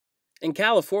In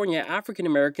California, African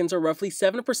Americans are roughly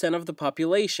 7% of the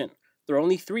population. There are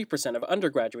only 3% of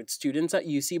undergraduate students at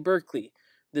UC Berkeley.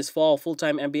 This fall,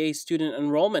 full-time MBA student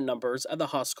enrollment numbers at the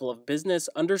Haas School of Business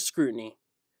under scrutiny.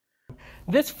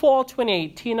 This fall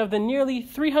 2018, of the nearly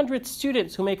 300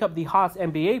 students who make up the Haas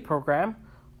MBA program,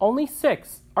 only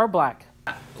 6 are Black.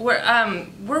 We're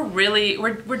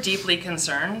deeply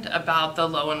concerned about the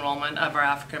low enrollment of our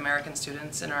African American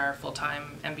students in our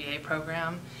full-time MBA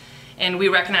program, and we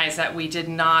recognize that we did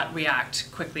not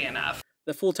react quickly enough.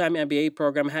 The full-time MBA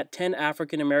program had 10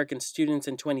 African American students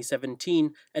in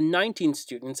 2017 and 19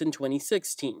 students in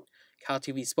 2016.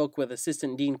 CalTV spoke with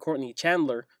Assistant Dean Cortney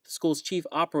Chandler, the school's chief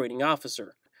operating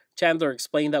officer. Chandler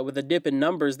explained that with a dip in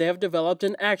numbers, they have developed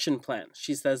an action plan.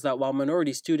 She says that while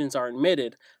minority students are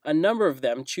admitted, a number of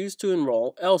them choose to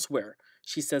enroll elsewhere.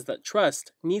 She says that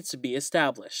trust needs to be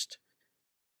established.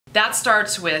 That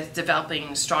starts with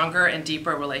developing stronger and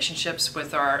deeper relationships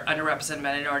with our underrepresented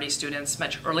minority students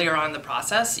much earlier on in the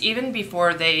process, even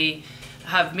before they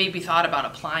have maybe thought about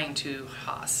applying to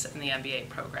Haas in the MBA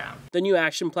program. The new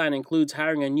action plan includes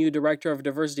hiring a new director of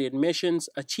diversity admissions,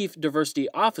 a chief diversity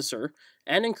officer,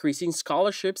 and increasing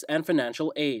scholarships and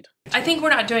financial aid. I think we're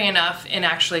not doing enough in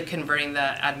actually converting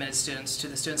the admitted students to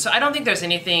the students. So I don't think there's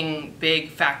anything big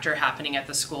factor happening at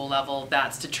the school level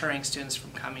that's deterring students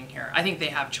from coming here. I think they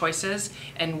have choices,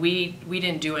 and we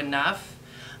didn't do enough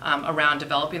around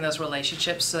developing those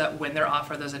relationships so that when they're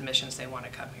offered those admissions, they want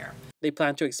to come here. They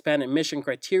plan to expand admission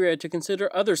criteria to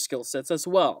consider other skill sets as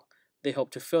well. They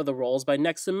hope to fill the roles by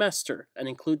next semester and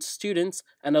include students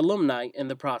and alumni in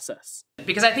the process.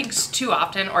 Because I think too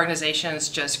often organizations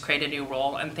just create a new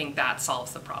role and think that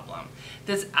solves the problem.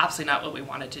 This is absolutely not what we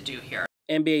wanted to do here.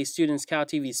 MBA students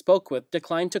CalTV spoke with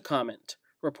declined to comment.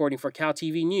 Reporting for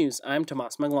CalTV News, I'm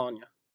Tomas Manglona.